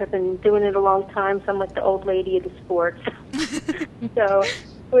runners. I've been doing it a long time, so I'm like the old lady of the sport. So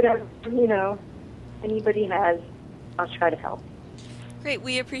whatever, anybody has, I'll try to help. Great,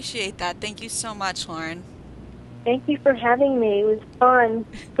 we appreciate that. Thank you so much, Lauren. Thank you for having me. It was fun.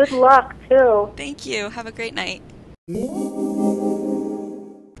 Good luck, too. Thank you. Have a great night.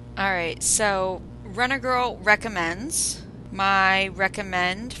 Alright, so Runner Girl recommends. My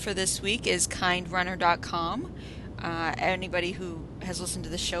recommend for this week is kindrunner.com. Anybody who has listened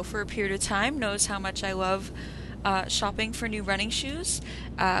to the show for a period of time knows how much I love shopping for new running shoes.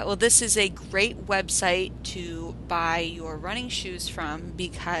 Well, this is a great website to buy your running shoes from,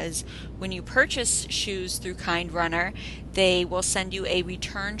 because when you purchase shoes through Kind Runner, they will send you a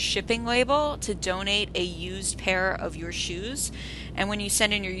return shipping label to donate a used pair of your shoes. And when you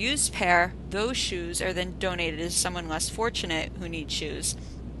send in your used pair, those shoes are then donated to someone less fortunate who needs shoes.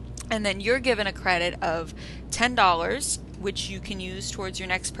 And then you're given a credit of $10, which you can use towards your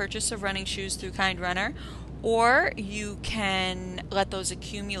next purchase of running shoes through Kind Runner, or you can let those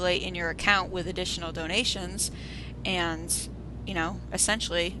accumulate in your account with additional donations and,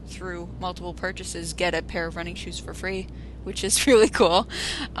 essentially through multiple purchases get a pair of running shoes for free, which is really cool.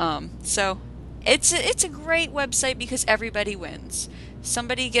 So it's a great website because everybody wins.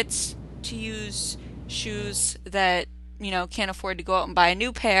 Somebody gets to use shoes that can't afford to go out and buy a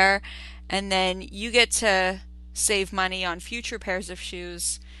new pair, and then you get to save money on future pairs of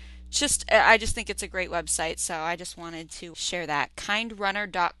shoes. I just think it's a great website, so I just wanted to share that.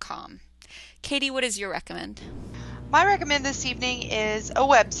 kindrunner.com. Katie, what is your recommend? My recommend this evening is a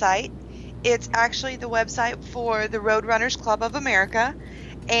website. It's actually the website for the Road Runners Club of America,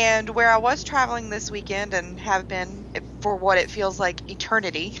 and where I was traveling this weekend and have been for what it feels like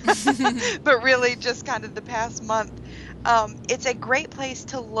eternity, but really just kind of the past month. It's a great place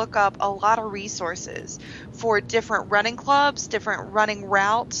to look up a lot of resources for different running clubs, different running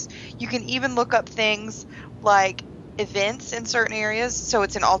routes. You can even look up things like events in certain areas. So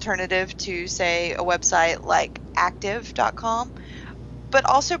it's an alternative to, say, a website like active.com, but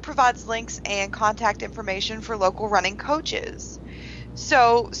also provides links and contact information for local running coaches.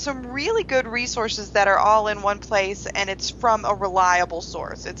 So some really good resources that are all in one place, and it's from a reliable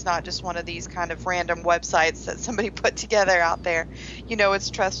source. It's not just one of these kind of random websites that somebody put together out there. It's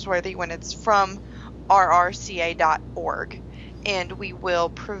trustworthy when it's from rrca.org. And we will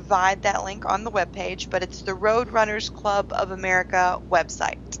provide that link on the webpage, but it's the Road Runners Club of America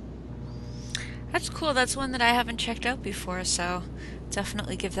website. That's cool. That's one that I haven't checked out before, so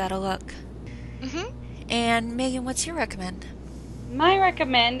definitely give that a look. Mm-hmm. And Megan, what's your recommend? My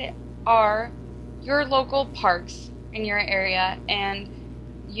recommend are your local parks in your area, and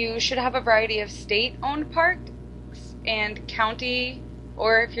you should have a variety of state-owned parks and county,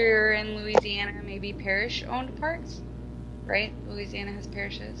 or if you're in Louisiana, maybe parish-owned parks, right? Louisiana has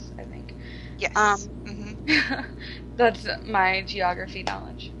parishes, I think. Yes. Mm-hmm. That's my geography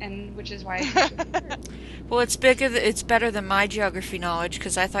knowledge, and which is why I teach it. Well, it's better than my geography knowledge,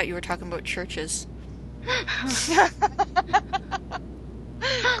 because I thought you were talking about churches.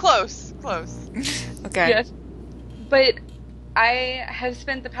 Close. Okay. Yes. But I have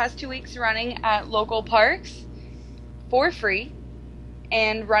spent the past 2 weeks running at local parks for free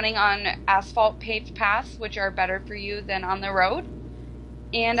and running on asphalt paved paths, which are better for you than on the road.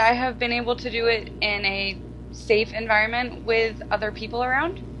 And I have been able to do it in a safe environment with other people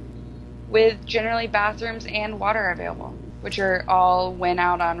around. with generally bathrooms and water available, which are all win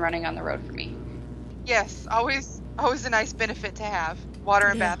out on running on the road for me. Yes, always a nice benefit to have. Water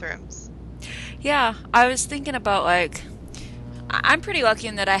and Yeah. bathrooms. Yeah, I was thinking about like, I'm pretty lucky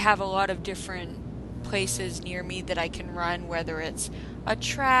in that I have a lot of different places near me that I can run, whether it's a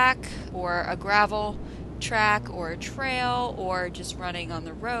track or a gravel track or a trail or just running on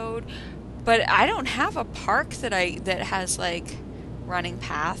the road. But I don't have a park that has like running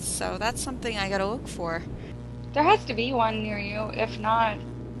paths, so that's something I gotta look for. There has to be one near you. If not,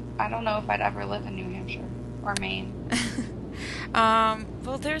 I don't know if I'd ever live in New Hampshire or Maine.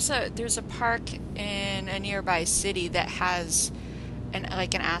 Well, there's a park in a nearby city that has an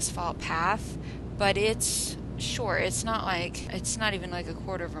asphalt path, but it's short. It's not even like a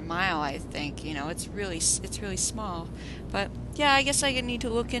quarter of a mile, I think. You know, it's really small. But yeah, I guess I need to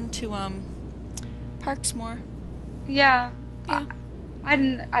look into parks more. Yeah. Yeah.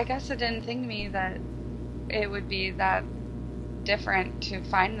 I guess it didn't think to me that it would be that different to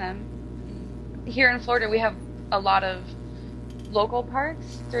find them. Here in Florida, we have a lot of local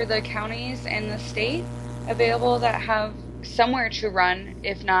parks through the counties and the state available that have somewhere to run.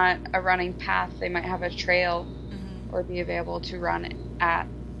 If not a running path, they might have a trail or be available to run at.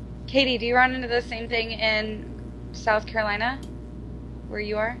 Katie, do you run into the same thing in South Carolina where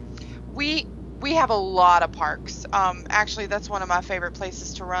you are? We have a lot of parks. Actually, that's one of my favorite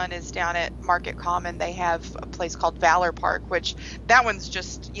places to run is down at Market Common. They have a place called Valor Park, which that one's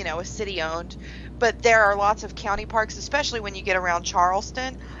just, a city owned. But there are lots of county parks, especially when you get around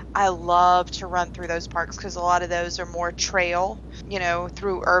Charleston. I love to run through those parks because a lot of those are more trail,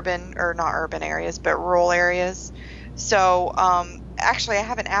 through urban, or not urban areas, but rural areas. So, actually, I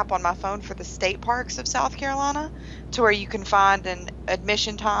have an app on my phone for the state parks of South Carolina to where you can find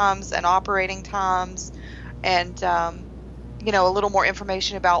admission times and operating times and, a little more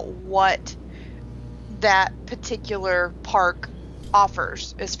information about what that particular park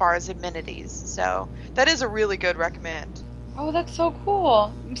offers as far as amenities. So that is a really good recommend. Oh, that's so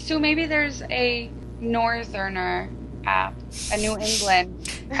cool. So maybe there's a Northerner app, a New England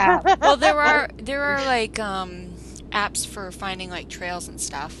app. Well, there are like apps for finding like trails and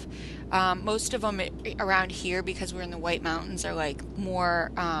stuff. Most of them around here, because we're in the White Mountains, are like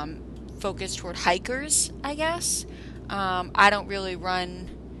more focused toward hikers, I guess. I don't really run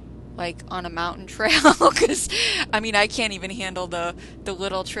like on a mountain trail because I can't even handle the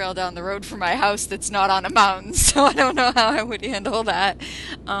little trail down the road from my house that's not on a mountain, so I don't know how I would handle that.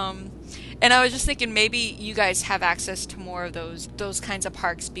 And I was just thinking maybe you guys have access to more of those kinds of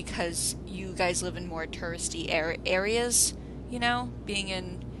parks because you guys live in more touristy areas, being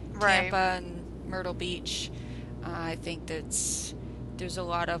in Right. Tampa and Myrtle Beach. I think there's a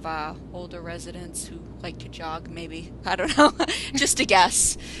lot of older residents who like to jog, maybe. I don't know. Just a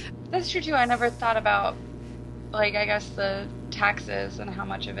guess. That's true too. I never thought about, like, I guess the taxes and how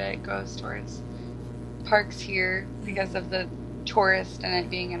much of it goes towards parks here because of the tourist and it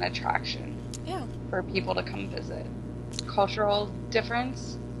being an attraction. Yeah. For people to come visit. Cultural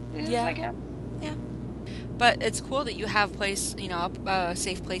difference, Yeah. I guess. Yeah. But it's cool that you have a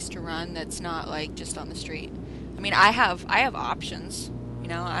safe place to run that's not like just on the street. I have options.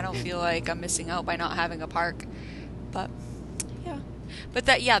 I don't feel like I'm missing out by not having a park. But yeah. But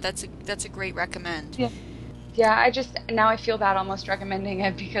that's a great recommend. Yeah. Yeah, now I feel bad almost recommending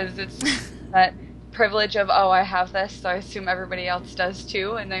it because it's that privilege of, I have this, so I assume everybody else does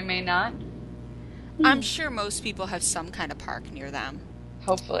too, and they may not. I'm sure most people have some kind of park near them.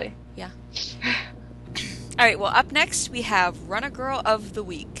 Hopefully. Yeah. All right, well, up next we have Runner Girl of the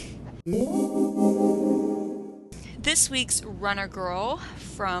Week. This week's Runner Girl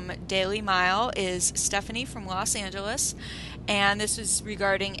from Daily Mile is Stephanie from Los Angeles, and this is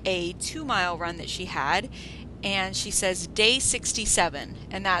regarding a 2-mile run that she had, and she says day 67,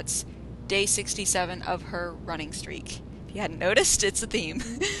 and that's day 67 of her running streak. If you hadn't noticed, it's a theme.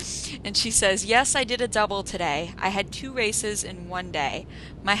 And she says, yes, I did a double today. I had 2 races in one day.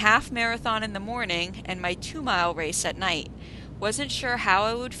 My half marathon in the morning and my 2-mile race at night. Wasn't sure how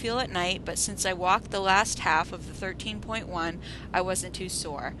I would feel at night, but since I walked the last half of the 13.1, I wasn't too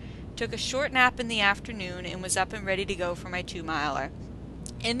sore. Took a short nap in the afternoon and was up and ready to go for my 2-miler.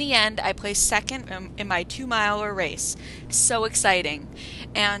 In the end, I placed second in my 2-miler race. So exciting.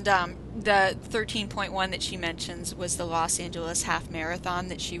 And the 13.1 that she mentions was the Los Angeles half marathon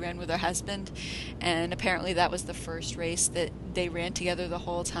that she ran with her husband. And apparently that was the first race that they ran together the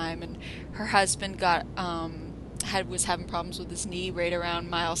whole time. And her husband was having problems with his knee right around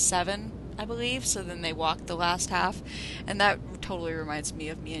mile 7 I believe. So then they walked the last half. And that totally reminds me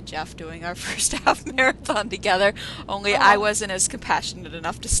of me and Jeff doing our first half marathon together. Only I wasn't as compassionate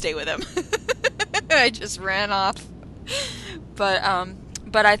enough to stay with him. I just ran off.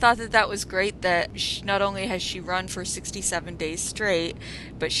 But I thought that was great that not only has she run for 67 days straight,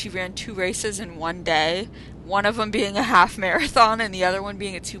 but she ran 2 races in one day, one of them being a half marathon and the other one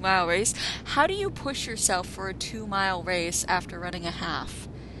being a 2-mile race. How do you push yourself for a 2-mile race after running a half?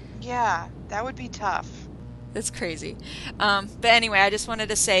 Yeah, that would be tough. That's crazy. But anyway, I just wanted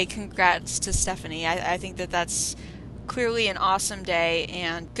to say congrats to Stephanie. I think that that's clearly an awesome day,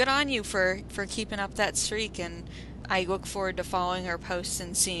 and good on you for keeping up that streak, and I look forward to following her posts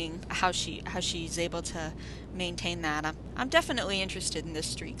and seeing how she's able to maintain that. I'm definitely interested in this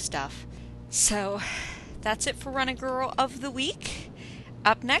streak stuff. So that's it for Run a Girl of the Week.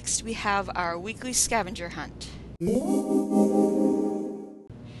 Up next, we have our weekly scavenger hunt.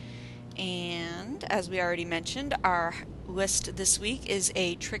 And as we already mentioned, our list this week is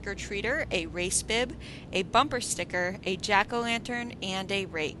a trick-or-treater, a race bib, a bumper sticker, a jack-o'-lantern, and a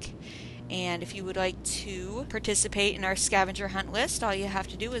rake. And if you would like to participate in our scavenger hunt list, all you have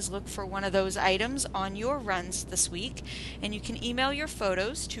to do is look for one of those items on your runs this week. And you can email your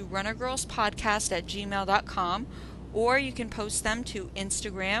photos to runnergirlspodcast@gmail.com, or you can post them to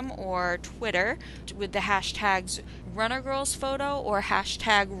Instagram or Twitter with the hashtags runnergirlsphoto or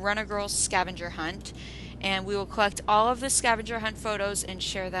hashtag runnergirlscavengerhunt. And we will collect all of the scavenger hunt photos and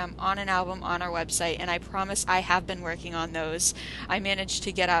share them on an album on our website. And I promise I have been working on those. I managed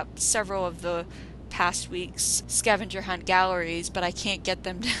to get up several of the past week's scavenger hunt galleries, but I can't get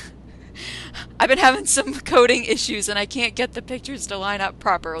them to... I've been having some coding issues and I can't get the pictures to line up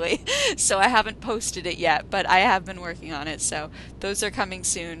properly. So I haven't posted it yet, but I have been working on it. So those are coming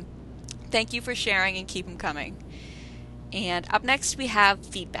soon. Thank you for sharing and keep them coming. And up next we have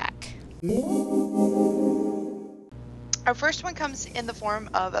feedback. Our first one comes in the form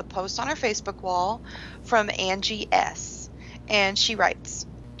of a post on our Facebook wall from Angie S. And she writes,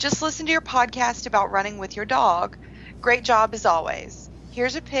 "Just listen to your podcast about running with your dog. Great job as always.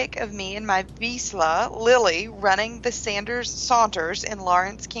 Here's a pic of me and my Vizsla, Lily, running the Saunters in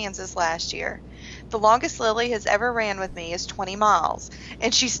Lawrence, Kansas last year. The longest Lily has ever ran with me is 20 miles,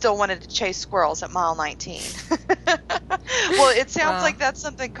 and she still wanted to chase squirrels at mile 19. Well, it sounds like that's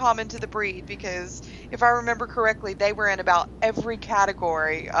something common to the breed, because if I remember correctly, they were in about every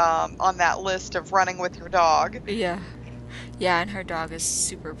category on that list of running with your dog. Yeah, and her dog is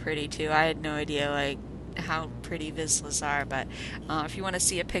super pretty too. I had no idea how pretty Vizslas are, but if you want to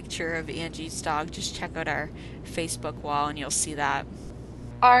see a picture of Angie's dog, just check out our Facebook wall and you'll see that.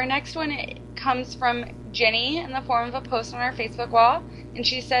 Our next one comes from Jenny in the form of a post on our Facebook wall, and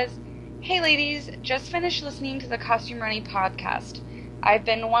she says, "Hey ladies, just finished listening to the Costume Running podcast. I've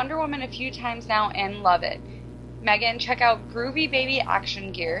been Wonder Woman a few times now and love it. Megan, check out Groovy Baby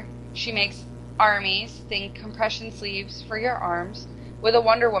Action Gear. She makes armies, think compression sleeves for your arms, with a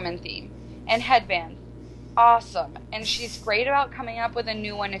Wonder Woman theme, and headbands. Awesome, and she's great about coming up with a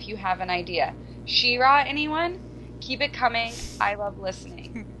new one if you have an idea. She-Ra, anyone? Keep it coming. I love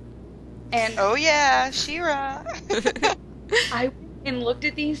listening." And oh yeah, She-Ra. I went and looked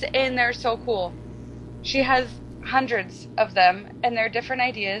at these, and they're so cool. She has hundreds of them, and they're different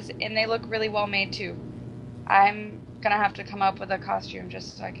ideas, and they look really well made too. I'm gonna have to come up with a costume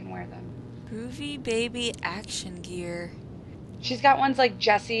just so I can wear them. Groovy Baby Action Gear. She's got ones like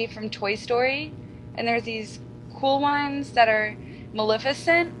Jessie from Toy Story, and there's these cool ones that are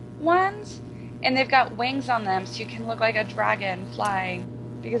Maleficent ones, and they've got wings on them so you can look like a dragon flying,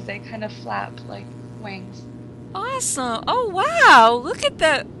 because they kind of flap like wings. Awesome. Oh wow, look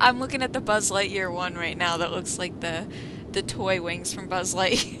at I'm looking at the Buzz Lightyear one right now that looks like the toy wings from Buzz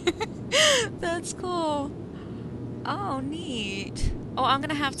Lightyear. That's cool. Oh, neat. Oh, I'm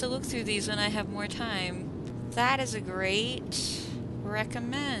gonna have to look through these when I have more time. That is a great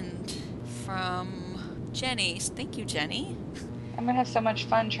recommend from Jenny. Thank you, Jenny. I'm gonna have so much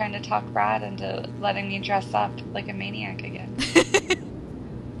fun trying to talk Brad into letting me dress up like a maniac again.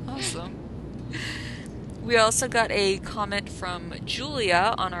 Awesome. We also got a comment from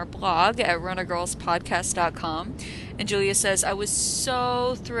Julia on our blog at runnergirlspodcast.com. And Julia says, "I was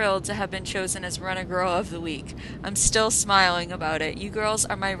so thrilled to have been chosen as Runner Girl of the Week. I'm still smiling about it. You girls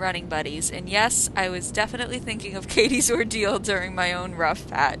are my running buddies. And yes, I was definitely thinking of Katie's ordeal during my own rough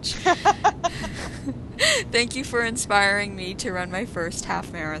patch. Thank you for inspiring me to run my first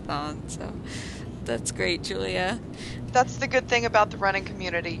half marathon." So that's great, Julia. That's the good thing about the running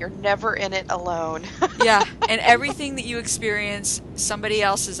community. You're never in it alone. Yeah, and everything that you experience, somebody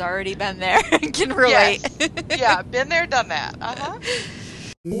else has already been there and can relate. Yes. Yeah, been there, done that. Uh-huh.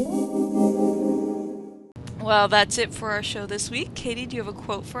 Well, that's it for our show this week. Katie, do you have a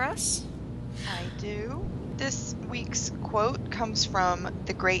quote for us? I do. This week's quote comes from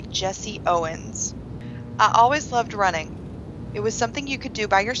the great Jesse Owens. I always loved running. It was something you could do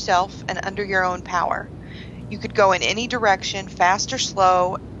by yourself and under your own power. You could go in any direction, fast or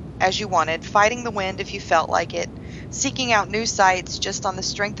slow, as you wanted, fighting the wind if you felt like it, seeking out new sights just on the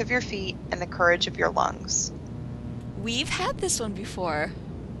strength of your feet and the courage of your lungs. We've had this one before.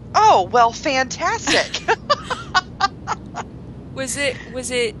 Oh, well, fantastic. Was it,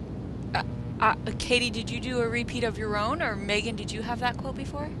 Katie, did you do a repeat of your own, or Megan, did you have that quote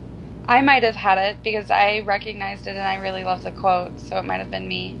before? I might have had it because I recognized it and I really love the quote, so it might have been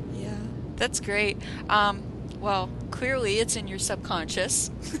me. Yeah, that's great. Well, clearly it's in your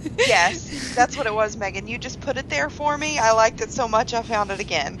subconscious. Yes, that's what it was, Megan. You just put it there for me. I liked it so much I found it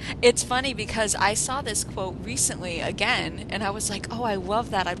again. It's funny because I saw this quote recently again, and I was like, oh, I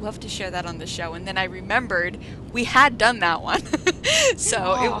love that. I'd love to share that on the show. And then I remembered we had done that one.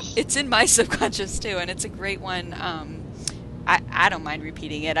 So it's in my subconscious too, and it's a great one. I don't mind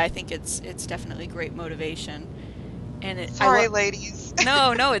repeating it. I think it's definitely great motivation. And Sorry, ladies.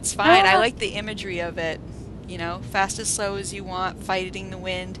 No, it's fine. I like the imagery of it. You know, fast as slow as you want, fighting the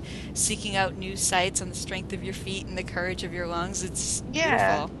wind, seeking out new sights on the strength of your feet and the courage of your lungs. It's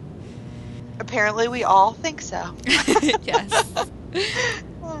beautiful. Apparently we all think so. Yes. All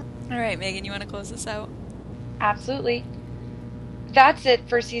right, Megan, you want to close this out? Absolutely. That's it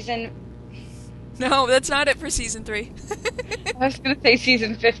for season... No, that's not it for season 3. I was going to say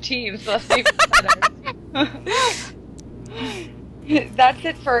season 15, so that's even better. That's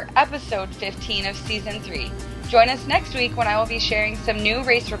it for episode 15 of season 3. Join us next week when I will be sharing some new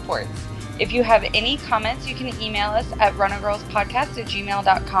race reports. If you have any comments, you can email us at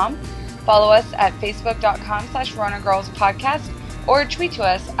runagirlspodcast@gmail.com, follow us at facebook.com/runagirlspodcast, or tweet to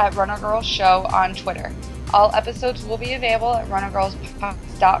us at runagirlshow on Twitter. All episodes will be available at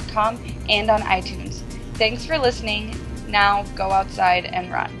runagirlspodcast.com and on iTunes. Thanks for listening. Now go outside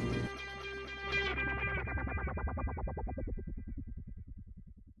and run.